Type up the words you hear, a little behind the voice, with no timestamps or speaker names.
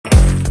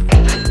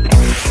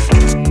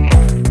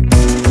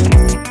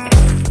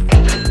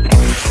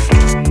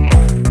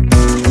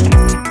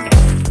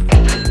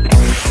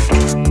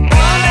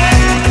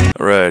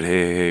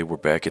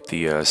back at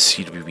the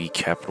CWB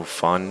Capital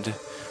Fund,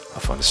 a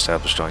fund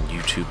established on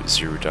YouTube at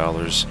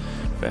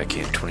 $0 back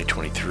in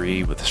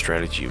 2023 with the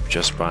strategy of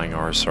just buying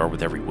RSR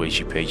with every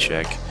Wagie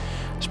paycheck,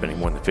 spending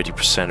more than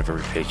 50% of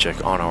every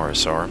paycheck on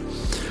RSR.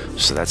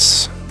 So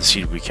that's the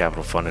CWB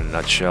Capital Fund in a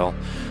nutshell.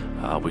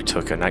 We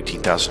took a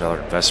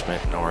 $19,000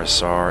 investment in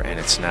RSR, and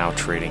it's now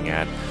trading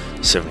at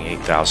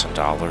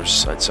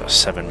 $78,000. That's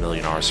 7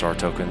 million RSR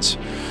tokens.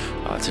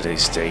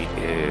 Today's date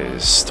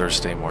is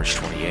Thursday, March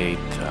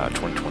 28th,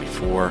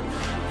 2024,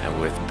 and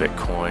with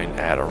Bitcoin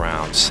at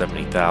around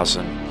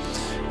 70,000.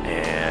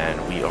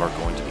 And we are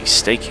going to be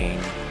staking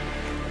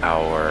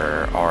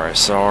our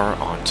RSR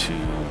onto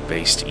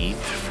based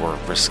ETH for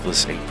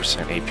riskless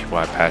 8%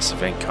 APY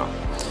passive income.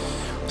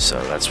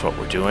 So that's what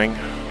we're doing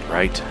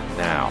right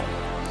now.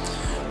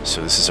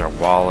 So this is our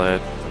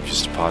wallet. We've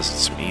just deposited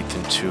some ETH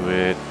into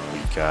it.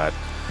 We've got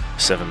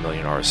 7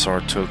 million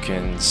RSR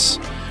tokens.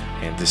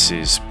 And this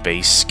is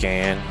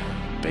BaseScan,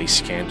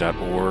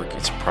 basescan.org.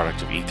 It's a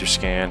product of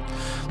Etherscan.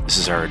 This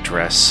is our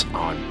address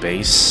on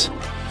Base,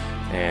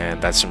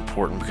 and that's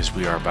important because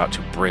we are about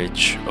to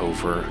bridge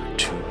over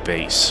to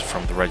Base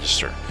from the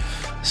register.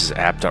 This is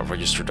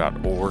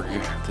app.register.org.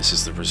 This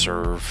is the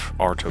reserve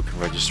R token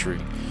registry,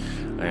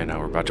 and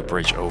we're about to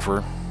bridge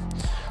over.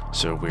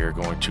 So we are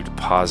going to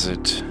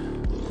deposit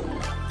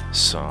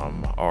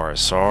some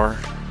RSR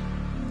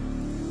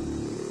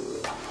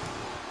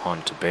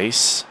onto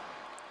Base.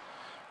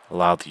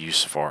 Allow the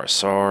use of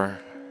RSR.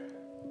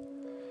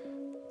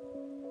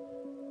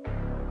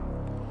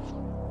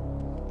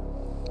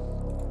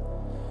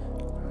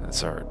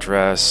 That's our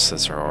address,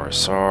 that's our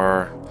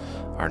RSR.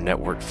 Our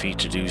network fee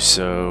to do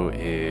so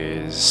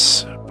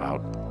is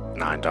about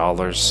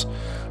 $9.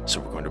 So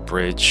we're going to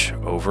bridge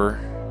over.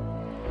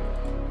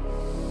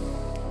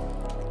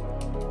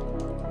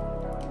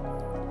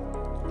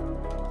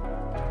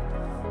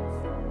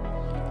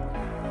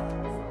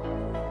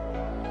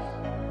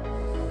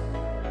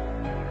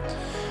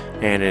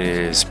 And it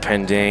is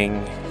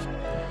pending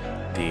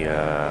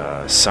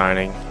the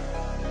signing.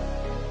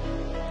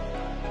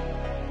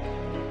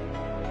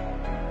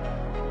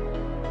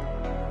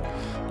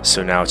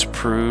 So now it's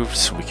approved,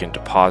 so we can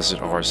deposit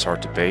RSR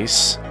to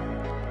Base.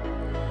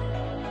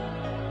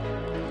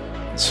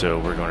 And so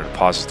we're going to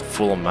deposit the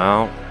full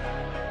amount,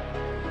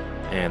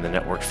 and the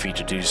network fee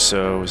to do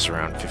so is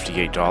around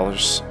 $58.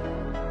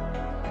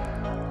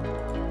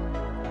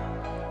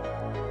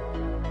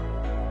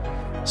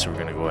 So we're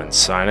going to go ahead and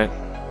sign it.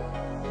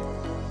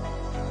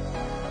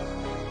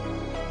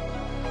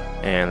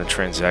 And the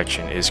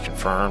transaction is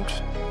confirmed.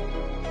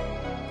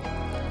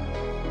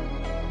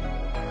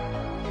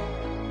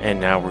 And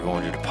now we're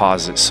going to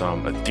deposit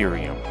some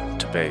Ethereum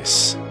to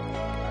Base.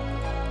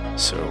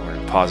 So we're going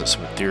to deposit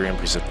some Ethereum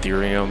because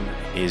Ethereum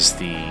is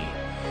the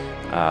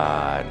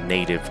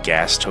native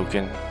gas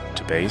token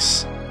to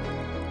Base.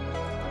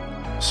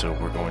 So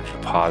we're going to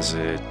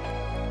deposit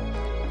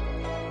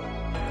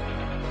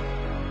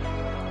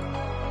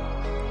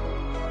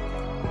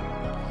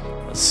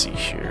let's see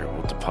here,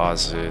 we'll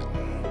deposit.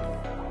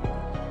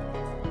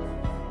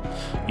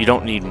 You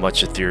don't need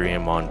much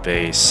Ethereum on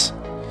Base.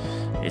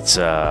 It's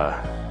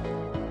a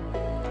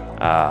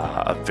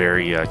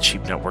very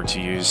cheap network to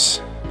use.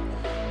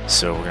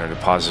 So we're going to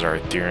deposit our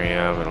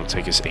Ethereum. It'll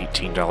take us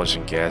 $18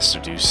 in gas to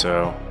do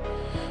so.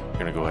 We're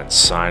going to go ahead and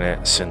sign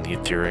it, send the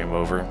Ethereum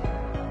over.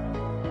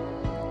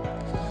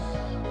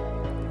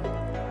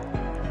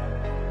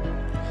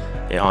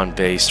 On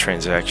Base,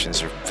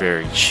 transactions are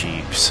very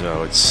cheap,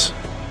 so it's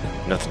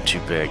nothing too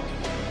big.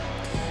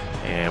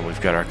 And we've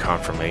got our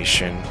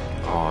confirmation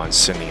on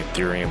sending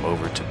Ethereum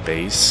over to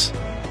Base.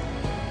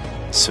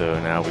 So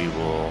now we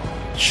will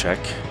check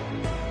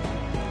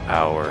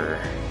our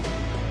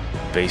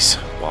Base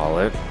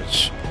wallet,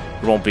 which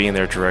it won't be in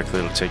there directly.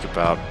 It'll take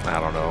about, I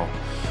don't know,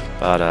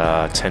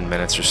 about 10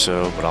 minutes or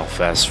so, but I'll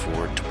fast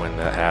forward to when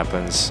that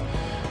happens.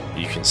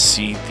 You can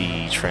see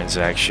the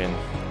transaction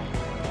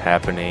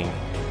happening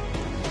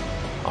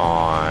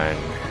on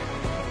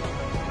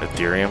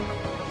Ethereum.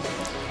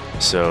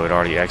 So it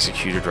already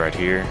executed right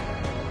here.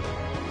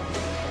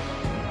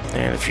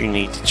 And if you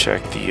need to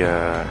check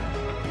the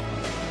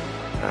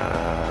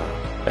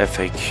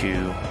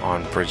FAQ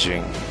on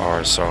bridging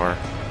RSR,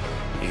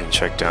 you can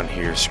check down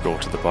here, scroll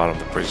to the bottom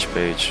of the bridge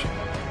page.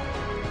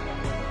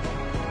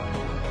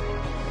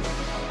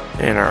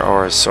 And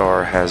our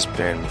RSR has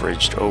been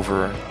bridged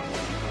over,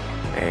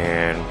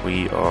 and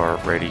we are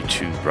ready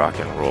to rock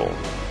and roll.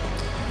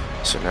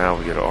 So now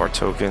we go to our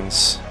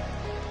tokens,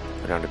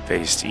 go down to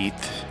based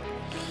ETH.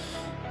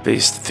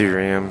 Based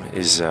Ethereum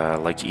is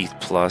like ETH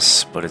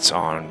Plus, but it's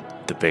on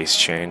the Base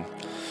chain.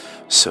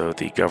 So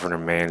the governor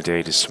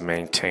mandate is to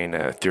maintain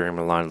a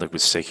Ethereum-aligned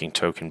liquid staking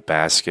token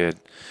basket,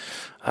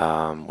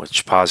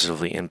 which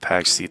positively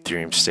impacts the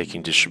Ethereum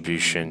staking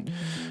distribution.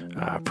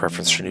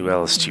 Preference for new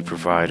LST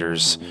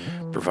providers,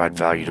 provide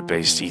value to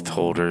based ETH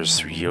holders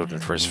through yield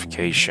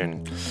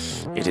diversification.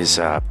 It is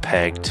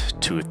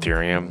pegged to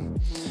Ethereum,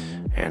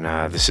 and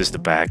this is the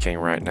backing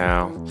right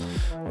now,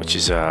 which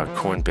is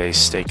Coinbase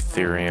Stake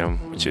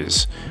Ethereum, which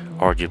is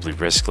arguably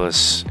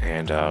riskless,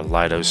 and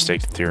Lido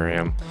staked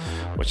Ethereum,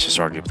 which is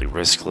arguably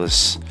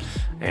riskless.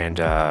 And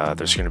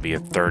there's going to be a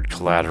third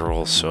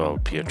collateral, so it'll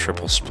be a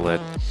triple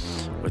split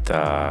with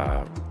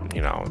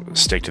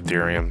staked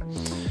Ethereum.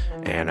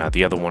 And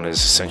the other one is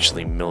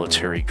essentially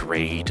military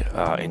grade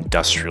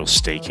industrial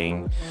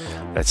staking.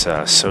 That's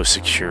so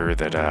secure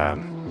that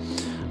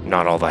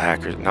not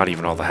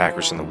even all the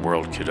hackers in the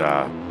world could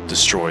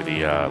destroy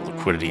the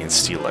liquidity and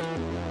steal it.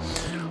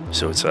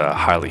 So it's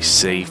highly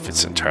safe,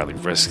 it's entirely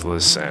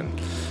riskless, and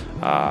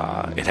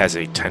it has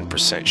a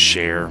 10%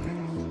 share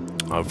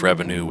of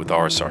revenue with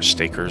RSR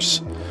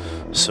stakers.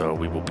 So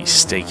we will be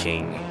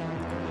staking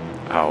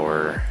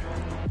our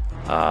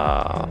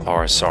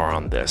RSR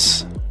on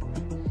this.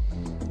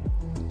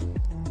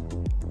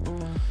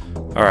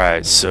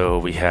 Alright, so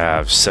we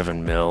have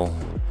 7 mil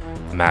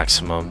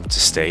maximum to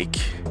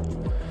stake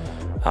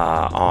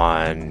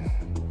on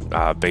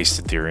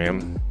based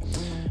Ethereum.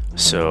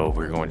 So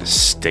we're going to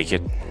stake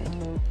it.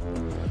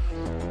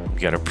 We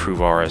got to approve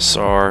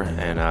RSR,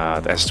 and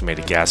the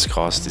estimated gas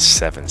cost is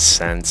 7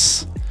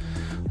 cents.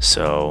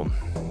 So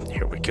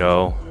here we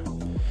go.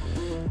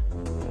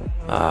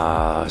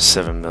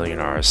 7 million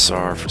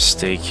RSR for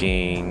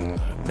staking.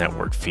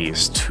 Network fee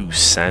is 2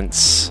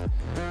 cents.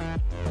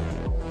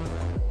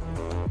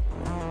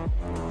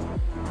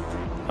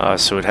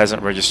 So it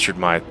hasn't registered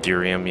my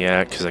Ethereum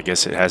yet, because I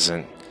guess it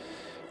hasn't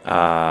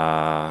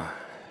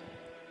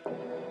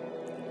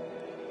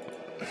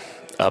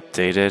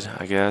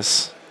updated, I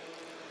guess.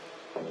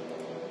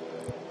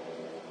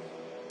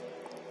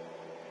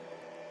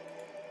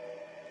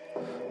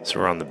 So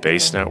we're on the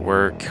base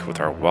network with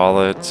our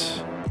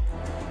wallet.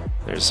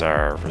 There's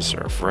our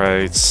reserve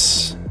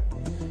rights.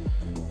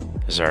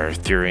 There's our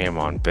Ethereum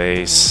on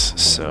base.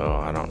 So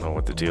I don't know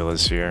what the deal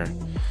is here.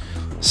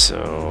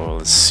 So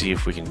let's see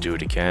if we can do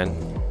it again.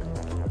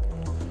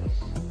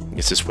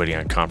 It's just waiting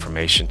on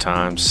confirmation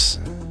times.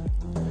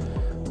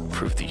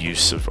 Approve the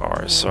use of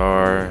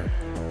RSR.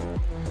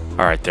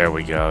 Alright, there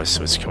we go.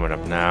 So it's coming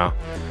up now.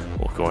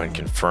 We'll go ahead and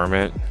confirm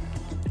it.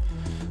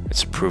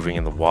 It's approving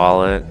in the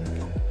wallet.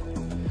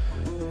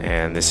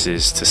 And this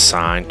is to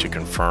sign to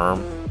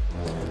confirm.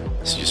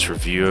 So just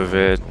review of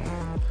it.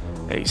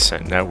 8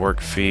 cent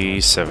network fee,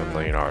 7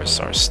 million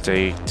RSR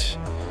staked.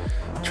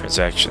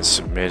 Transaction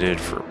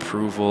submitted for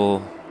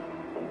approval.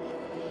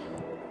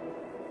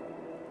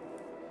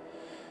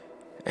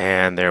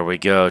 And there we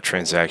go.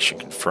 Transaction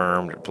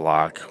confirmed.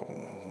 Block.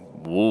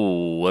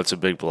 Whoa, that's a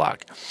big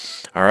block.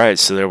 Alright,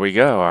 so there we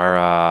go.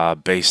 Our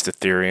based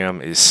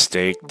Ethereum is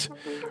staked,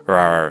 or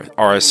our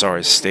RSR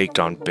is staked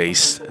on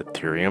based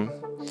Ethereum.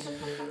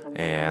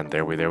 And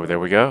there we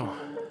go.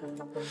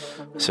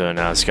 So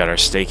now it's got our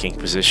staking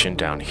position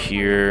down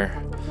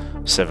here.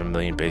 7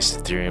 million based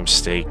Ethereum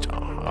staked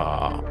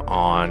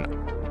on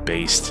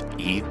based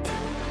ETH.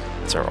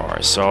 It's our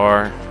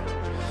RSR.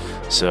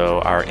 So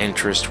our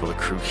interest will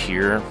accrue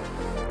here.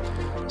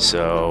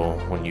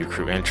 So when you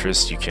accrue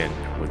interest, you can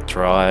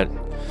withdraw it.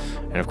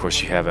 And of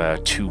course, you have a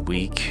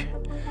 2-week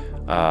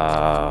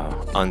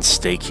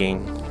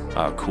unstaking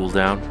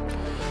cooldown,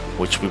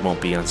 which we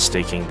won't be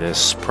unstaking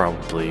this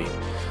probably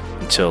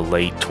until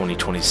late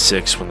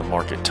 2026 when the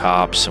market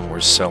tops and we're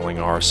selling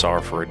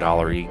RSR for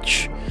 $1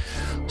 each.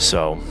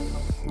 So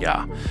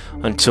yeah,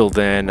 until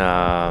then,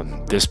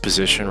 this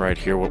position right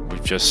here, what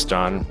we've just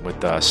done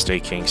with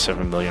staking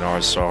 7 million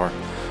RSR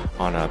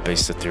on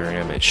based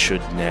Ethereum, it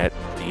should net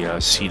the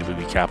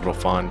CWB Capital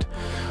Fund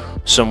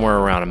somewhere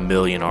around 1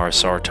 million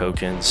RSR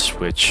tokens,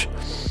 which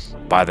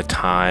by the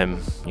time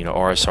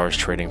RSR is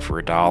trading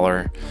for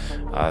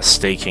 $1,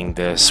 staking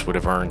this would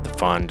have earned the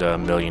fund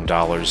 $1 million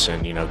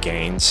in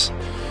gains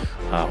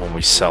when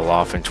we sell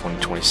off in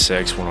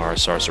 2026 when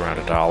RSR is around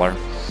 $1.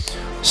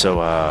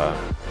 So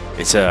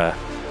it's a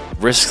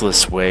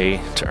riskless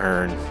way to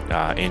earn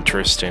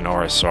interest in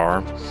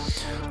RSR.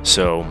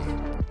 So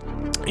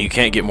you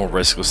can't get more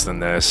riskless than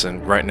this,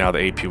 and right now the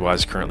APY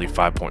is currently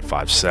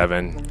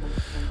 5.57.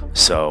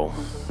 So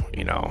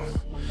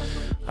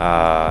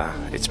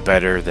it's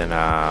better than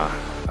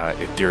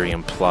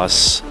Ethereum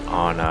Plus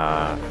on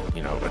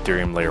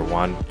Ethereum Layer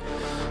 1.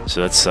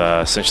 So that's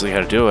essentially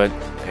how to do it.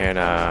 And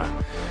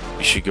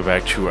you should go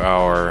back to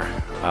our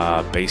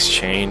base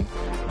chain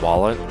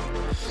wallet,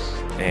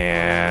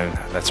 and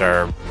that's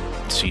our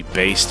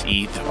based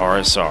ETH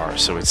RSR.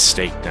 So it's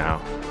staked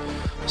now.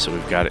 So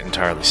we've got it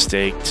entirely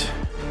staked.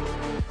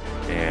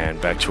 And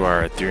back to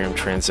our Ethereum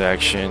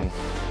transaction.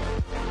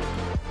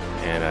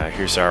 And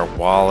here's our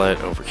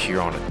wallet over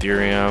here on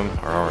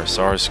Ethereum. Our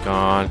RSR's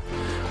gone.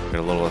 Got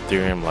a little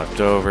Ethereum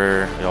left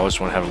over. You always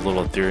want to have a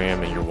little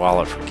Ethereum in your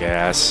wallet for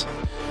gas.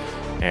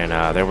 And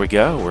there we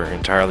go. We're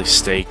entirely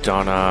staked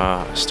on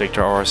staked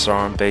our RSR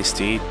on based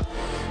ETH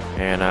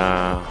and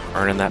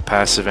earning that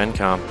passive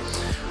income.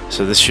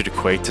 So this should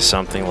equate to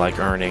something like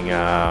earning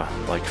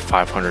like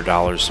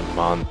 $500 a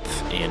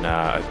month in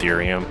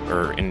Ethereum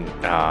or in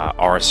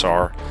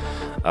RSR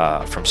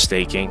from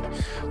staking.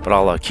 But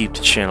I'll keep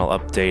the channel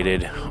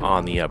updated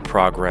on the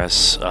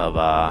progress of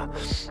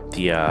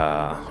the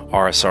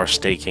RSR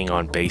staking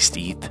on based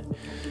ETH.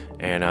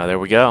 And there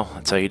we go.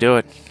 That's how you do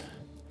it.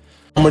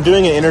 We're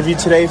doing an interview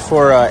today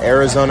for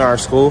Arizona, our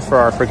school,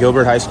 for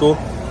Gilbert High School.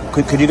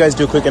 Could you guys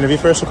do a quick interview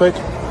for us real quick?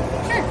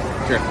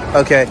 Sure.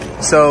 Okay,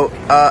 so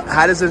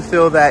how does it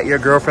feel that your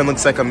girlfriend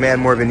looks like a man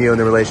more than you in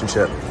the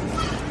relationship?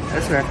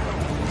 That's fair.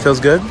 Feels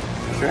good?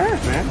 Sure,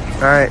 man.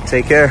 All right,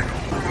 take care.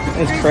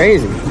 It's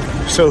crazy.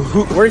 So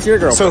where's your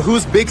girlfriend? So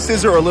who's Big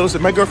Scissor or Little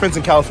Scissor? My girlfriend's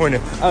in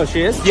California. Oh,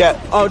 she is? Yeah.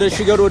 Oh, does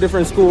she go to a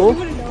different school?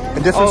 A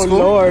different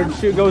school? Oh Lord,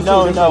 she goes to a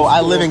different No, I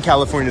school. live in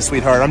California,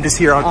 sweetheart. I'm just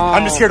here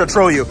to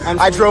troll you.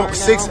 I drove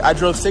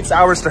 6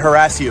 hours to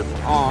harass you.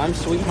 Oh, I'm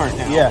sweetheart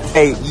now. Yeah.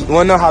 Hey, you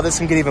wanna know how this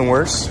can get even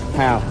worse?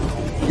 How?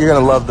 You're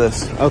gonna love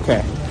this.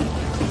 Okay.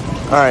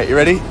 All right, you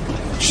ready?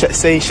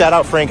 Say shout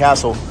out Frank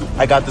Hassel.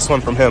 I got this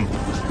one from him.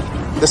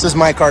 This is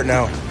my cart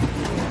now.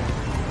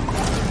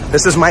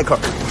 This is my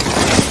cart.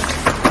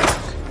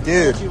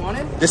 Dude, You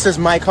wanted? this is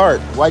my cart.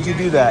 Why'd you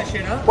do that?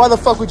 Shit up? Why the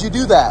fuck would you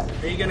do that?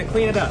 Are you gonna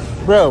clean it up?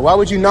 Bro, why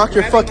would you knock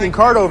your fucking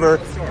cart over?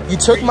 You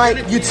took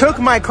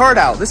my cart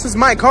out. This is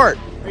my cart.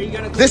 Are you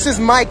gonna? This is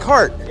my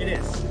cart. It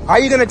is. How are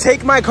you gonna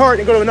take my cart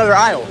and go to another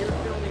aisle? You're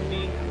filming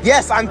me.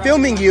 Yes, I'm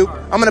filming you.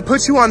 I'm gonna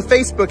put you on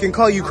Facebook and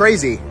call you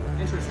crazy.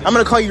 Interesting. I'm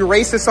gonna call you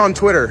racist on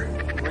Twitter.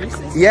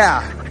 Racist?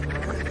 Yeah.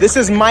 This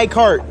is my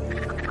cart.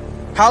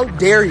 How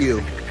dare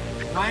you?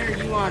 Why are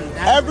you on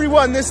that?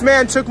 Everyone, this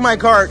man took my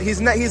cart. He's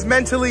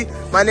mentally,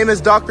 my name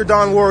is Dr.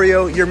 Don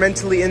Wario. You're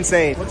mentally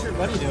insane. What's your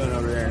buddy doing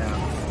over there now?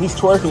 He's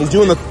twerking. He's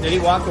doing the Did he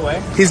walk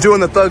away?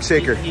 thug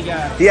shaker. He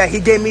got. Yeah,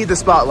 he gave me the He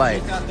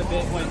spotlight. thought the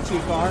bit went too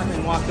far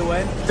and walked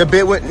away. Did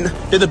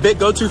the bit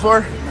go too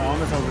far? No, I'm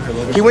just over here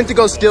looking. He went to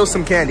go steal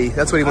some candy.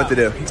 That's what he went to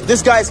do.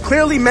 This guy's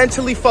clearly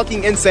mentally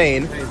fucking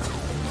insane.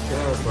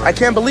 I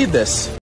can't believe this.